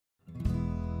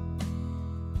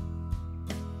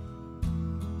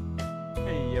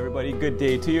everybody. Good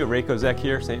day to you. Ray Kozek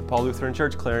here, St. Paul Lutheran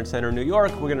Church, Clarence Center, New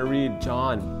York. We're going to read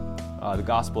John, the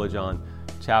Gospel of John,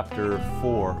 chapter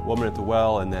 4, woman at the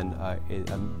well, and then a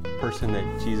person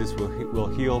that Jesus will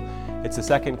heal. It's the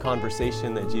second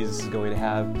conversation that Jesus is going to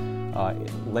have,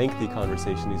 lengthy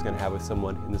conversation he's going to have with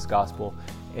someone in this Gospel.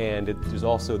 And there's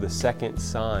also the second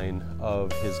sign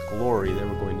of his glory that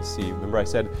we're going to see. Remember I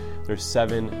said there's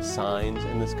 7 signs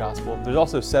in this Gospel. There's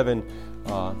also 7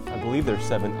 I believe there's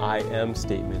 7 I am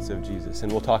statements of Jesus,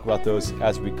 and we'll talk about those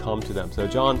as we come to them. So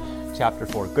John chapter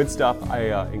 4, good stuff.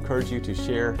 I encourage you to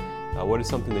share what is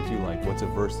something that you like. What's a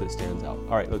verse that stands out?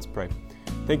 All right, let's pray.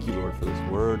 Thank you, Lord, for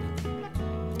this word.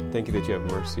 Thank you that you have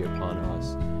mercy upon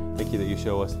us. Thank you that you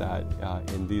show us that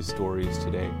in these stories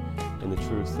today and the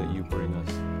truths that you bring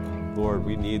us. Lord,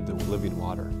 we need the living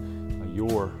water,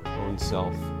 your own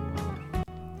self,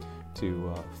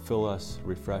 to fill us,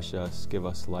 refresh us, give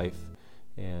us life,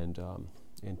 and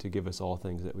to give us all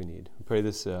things that we need. We pray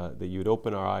this that you would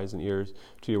open our eyes and ears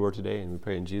to your word today, and we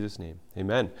pray in Jesus' name.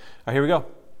 Amen. All right, here we go.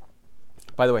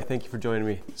 By the way, thank you for joining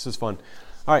me. This is fun.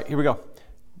 All right, here we go.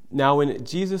 Now, when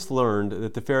Jesus learned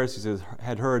that the Pharisees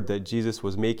had heard that Jesus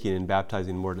was making and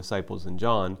baptizing more disciples than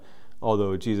John,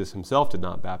 although Jesus himself did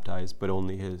not baptize, but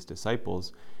only his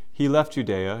disciples, he left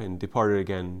Judea and departed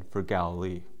again for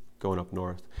Galilee, going up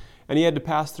north. And he had to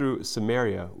pass through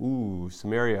Samaria.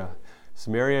 Samaria.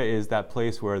 Samaria is that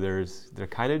place where they're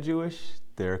kind of Jewish,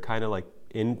 they're kind of like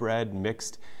inbred,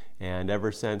 mixed, and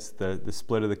ever since the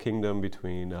split of the kingdom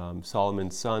between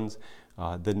Solomon's sons,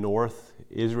 the north,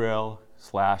 Israel /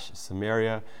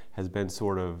 Samaria, has been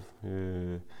sort of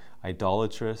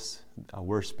idolatrous,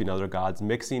 worshiping other gods,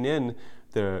 mixing in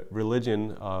the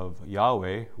religion of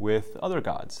Yahweh with other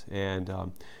gods. And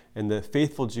the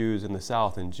faithful Jews in the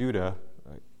south, in Judah,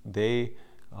 they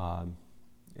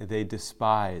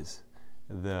despise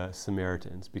the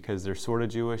Samaritans because they're sort of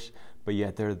Jewish, but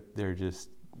yet they're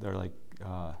like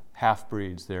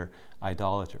half-breeds, they're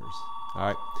idolaters. All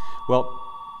right. Well,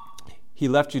 he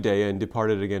left Judea and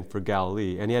departed again for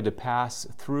Galilee, and he had to pass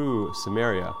through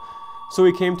Samaria. So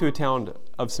he came to a town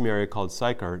of Samaria called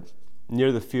Sychar,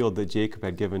 near the field that Jacob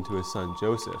had given to his son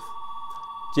Joseph.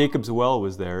 Jacob's well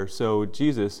was there, so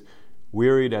Jesus,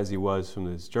 wearied as he was from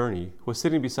his journey, was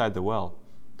sitting beside the well.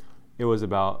 It was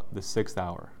about the 6th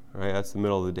hour. Right, that's the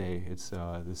middle of the day. It's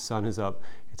the sun is up.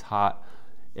 It's hot,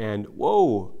 and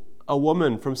whoa! A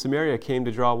woman from Samaria came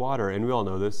to draw water, and we all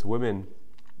know this. Women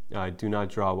do not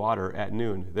draw water at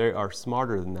noon. They are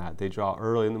smarter than that. They draw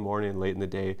early in the morning, late in the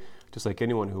day. Just like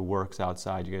anyone who works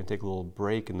outside, you're going to take a little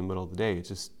break in the middle of the day. It's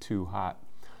just too hot.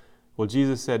 Well,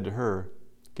 Jesus said to her,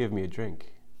 "Give me a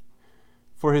drink."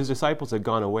 For his disciples had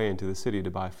gone away into the city to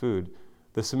buy food.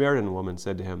 The Samaritan woman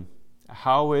said to him,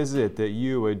 "How is it that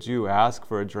you, a Jew, ask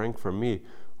for a drink from me,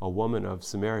 a woman of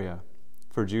Samaria?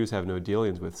 For Jews have no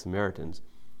dealings with Samaritans."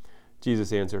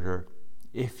 Jesus answered her,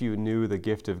 "If you knew the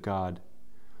gift of God,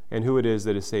 and who it is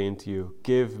that is saying to you,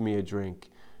 'Give me a drink,'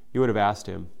 you would have asked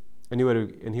him, and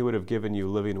he would have given you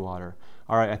living water."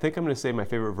 All right, I think I'm going to say my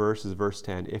favorite verse is verse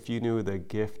 10, "If you knew the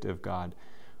gift of God."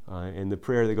 And the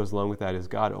prayer that goes along with that is,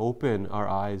 God, open our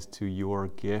eyes to your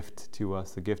gift to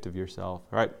us, the gift of yourself.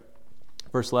 All right.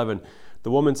 Verse 11,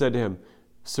 the woman said to him,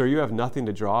 "Sir, you have nothing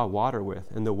to draw water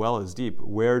with, and the well is deep.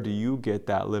 Where do you get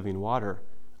that living water?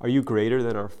 Are you greater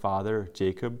than our father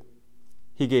Jacob?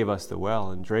 He gave us the well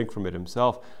and drank from it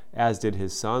himself, as did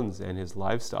his sons and his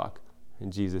livestock."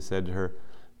 And Jesus said to her,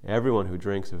 "Everyone who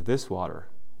drinks of this water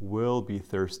will be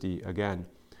thirsty again.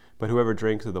 But whoever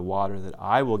drinks of the water that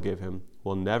I will give him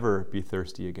will never be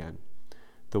thirsty again.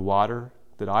 The water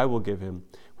that I will give him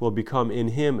will become in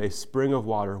him a spring of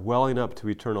water welling up to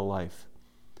eternal life."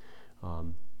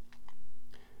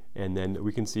 And then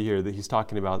we can see here that he's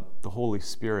talking about the Holy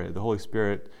Spirit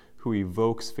who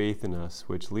evokes faith in us,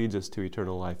 which leads us to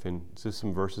eternal life. And just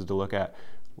some verses to look at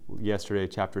yesterday,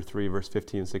 chapter 3, verse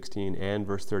 15 and 16, and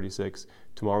verse 36.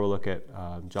 Tomorrow we'll look at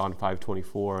John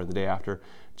 5:24, and the day after,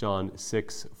 John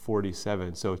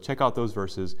 6:47. So check out those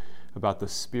verses about the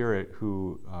Spirit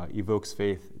who evokes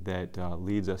faith that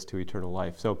leads us to eternal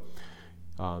life. So,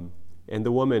 and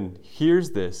the woman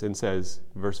hears this and says,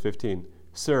 verse 15,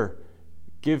 "Sir,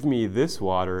 give me this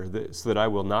water so that I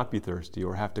will not be thirsty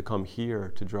or have to come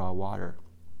here to draw water."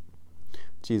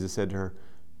 Jesus said to her,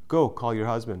 "Go, call your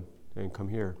husband and come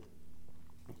here."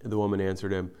 The woman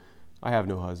answered him, "I have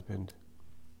no husband."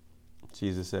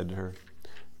 Jesus said to her,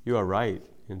 "You are right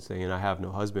in saying, 'I have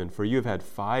no husband,' for you have had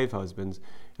 5 husbands,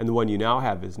 and the one you now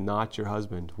have is not your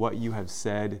husband. What you have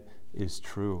said is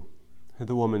true."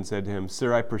 The woman said to him,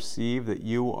 "Sir, I perceive that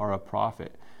you are a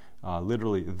prophet,"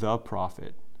 literally the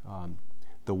prophet,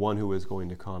 the one who is going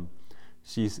to come.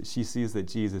 She sees that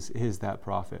Jesus is that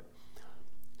prophet.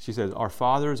 She says, our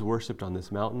fathers worshipped on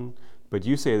this mountain, but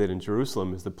you say that in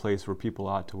Jerusalem is the place where people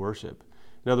ought to worship.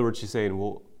 In other words, she's saying,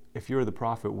 well, if you're the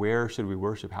prophet, where should we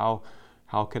worship? How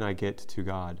can I get to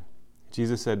God?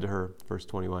 Jesus said to her, verse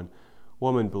 21,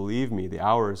 woman, believe me, the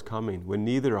hour is coming when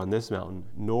neither on this mountain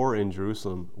nor in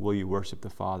Jerusalem will you worship the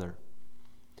Father.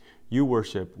 You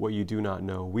worship what you do not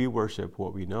know. We worship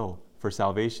what we know, for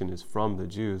salvation is from the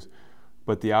Jews.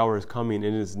 But the hour is coming,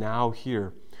 and it is now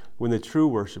here, when the true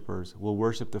worshipers will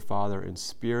worship the Father in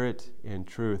spirit and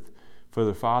truth, for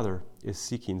the Father is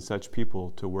seeking such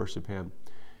people to worship him.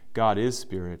 God is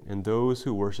spirit, and those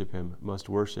who worship him must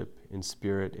worship in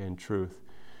spirit and truth.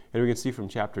 And we can see from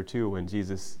chapter 2 when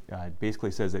Jesus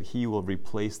basically says that he will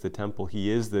replace the temple. He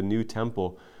is the new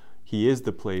temple. He is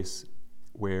the place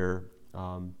where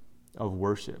of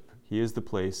worship. He is the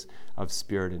place of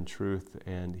spirit and truth,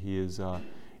 and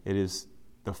it is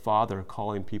the Father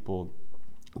calling people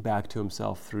back to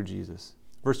himself through Jesus.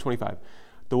 Verse 25,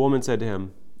 the woman said to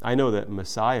him, I know that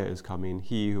Messiah is coming,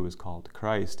 he who is called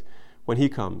Christ. When he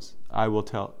comes, he will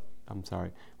tell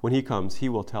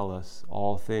us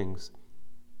all things.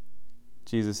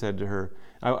 Jesus said to her,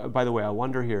 by the way, I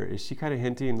wonder here, is she kind of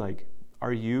hinting like,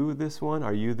 are you this one?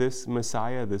 Are you this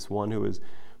Messiah, this one who is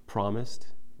promised,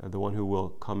 the one who will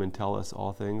come and tell us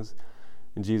all things?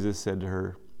 And Jesus said to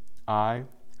her, I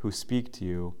who speak to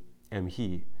you am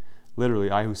he.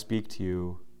 Literally, I who speak to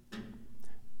you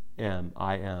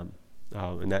I am.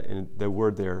 And the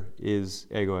word there is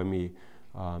ego eimi.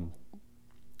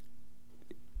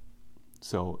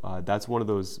 So that's one of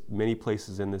those many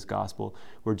places in this gospel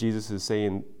where Jesus is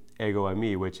saying ego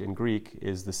eimi, which in Greek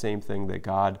is the same thing that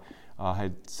God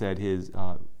had said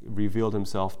revealed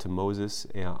himself to Moses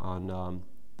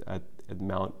at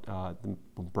Mount the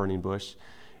burning bush.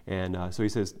 And so he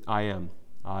says, I am,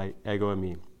 ego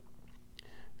eimi.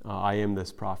 I am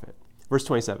this prophet. Verse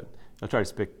 27. I'll try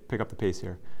to pick up the pace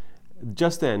here.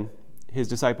 Just then, his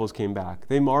disciples came back.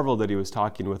 They marveled that he was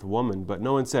talking with a woman, but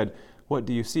no one said, what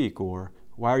do you seek? Or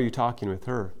why are you talking with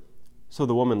her? So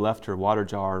the woman left her water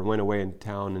jar and went away into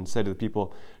town and said to the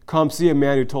people, come see a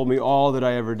man who told me all that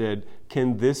I ever did.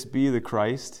 Can this be the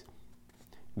Christ?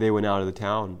 They went out of the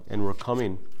town and were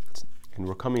coming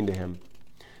to him.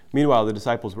 Meanwhile, the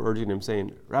disciples were urging him,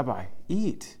 saying, Rabbi,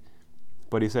 eat.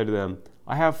 But he said to them,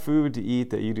 I have food to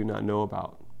eat that you do not know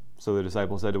about. So the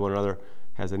disciples said to one another,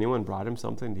 has anyone brought him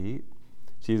something to eat?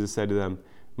 Jesus said to them,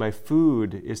 my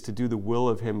food is to do the will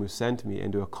of him who sent me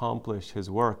and to accomplish his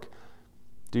work.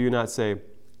 Do you not say,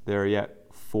 there are yet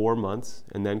 4 months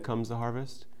and then comes the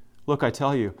harvest? Look, I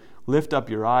tell you, lift up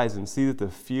your eyes and see that the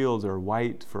fields are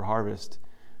white for harvest.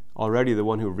 Already the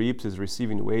one who reaps is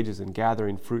receiving wages and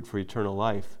gathering fruit for eternal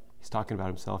life. He's talking about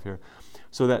himself here.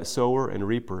 So that sower and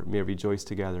reaper may rejoice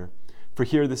together. For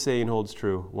here the saying holds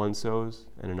true, one sows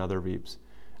and another reaps.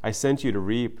 I sent you to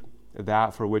reap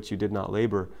that for which you did not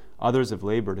labor. Others have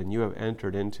labored, and you have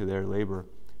entered into their labor.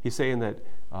 He's saying that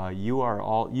you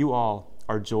all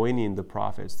are joining the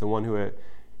prophets. The one who,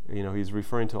 he's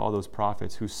referring to all those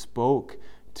prophets who spoke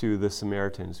to the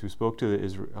Samaritans, who spoke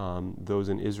to those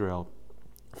in Israel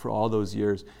for all those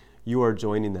years. You are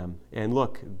joining them. And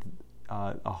look,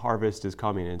 a harvest is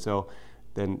coming. And so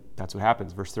then that's what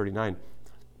happens. Verse 39.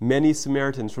 Many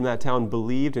Samaritans from that town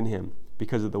believed in him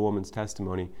because of the woman's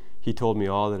testimony. He told me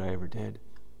all that I ever did.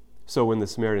 So when the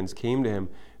Samaritans came to him,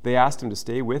 they asked him to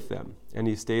stay with them, and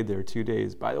he stayed there 2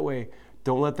 days. By the way,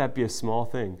 don't let that be a small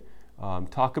thing.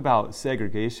 Talk about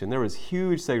segregation. There was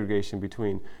huge segregation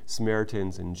between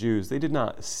Samaritans and Jews. They did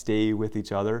not stay with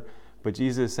each other, but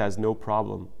Jesus has no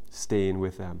problem staying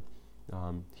with them.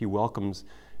 He welcomes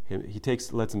him.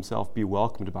 Lets himself be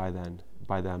welcomed by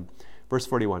them. Verse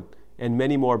 41. And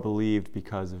many more believed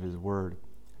because of his word.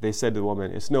 They said to the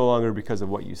woman, it's no longer because of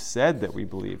what you said that we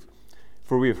believe,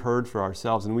 for we have heard for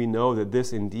ourselves, and we know that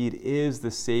this indeed is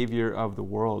the Savior of the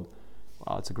world.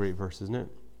 Wow, that's a great verse, isn't it?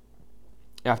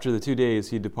 After the 2 days,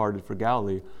 he departed for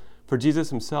Galilee, for Jesus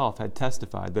himself had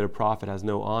testified that a prophet has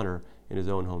no honor in his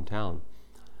own hometown.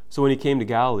 So when he came to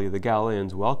Galilee, the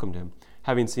Galileans welcomed him,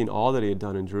 having seen all that he had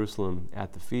done in Jerusalem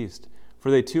at the feast,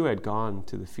 for they too had gone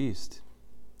to the feast.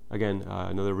 Again,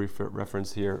 another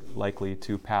reference here likely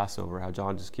to Passover, how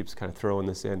John just keeps kind of throwing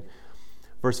this in.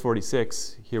 Verse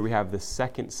 46, here we have the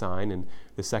second sign and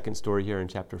the second story here in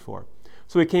chapter 4.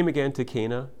 So he came again to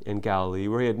Cana in Galilee,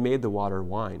 where he had made the water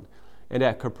wine. And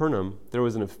at Capernaum there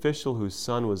was an official whose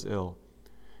son was ill.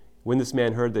 When this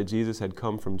man heard that Jesus had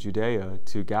come from Judea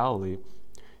to Galilee,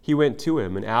 he went to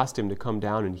him and asked him to come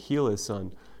down and heal his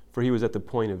son, for he was at the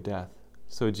point of death.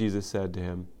 So Jesus said to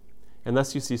him,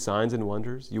 unless you see signs and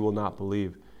wonders, you will not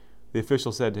believe. The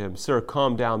official said to him, "Sir,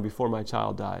 calm down before my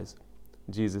child dies."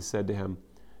 Jesus said to him,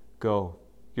 "Go,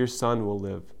 your son will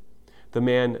live." The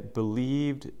man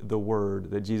believed the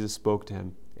word that Jesus spoke to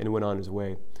him and went on his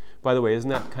way. By the way, isn't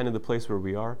that kind of the place where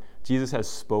we are? Jesus has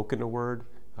spoken a word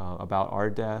about our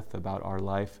death, about our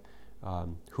life,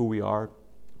 who we are,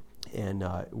 and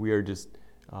we are just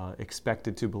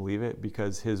expected to believe it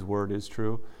because his word is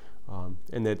true.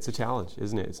 And it's a challenge,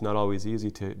 isn't it? It's not always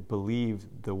easy to believe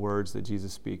the words that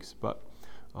Jesus speaks, but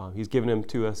he's given them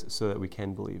to us so that we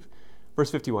can believe.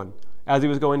 Verse 51, as he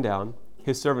was going down,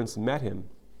 his servants met him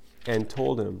and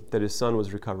told him that his son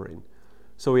was recovering.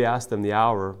 So he asked them the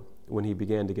hour when he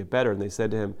began to get better, and they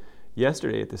said to him,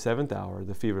 "Yesterday at the 7th hour,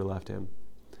 the fever left him."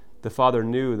 The father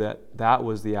knew that that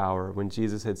was the hour when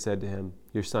Jesus had said to him,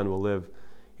 "Your son will live."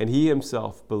 And he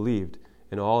himself believed,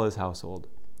 and all his household.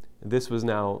 This was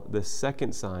now the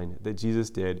second sign that Jesus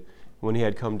did when he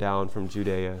had come down from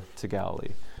Judea to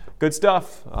Galilee. Good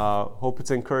stuff. Hope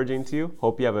it's encouraging to you.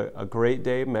 Hope you have a great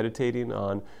day meditating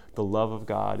on the love of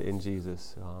God in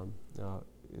Jesus.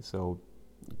 So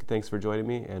thanks for joining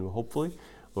me, and hopefully,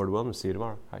 Lord willing, we'll see you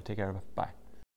tomorrow. All right, take care. Bye.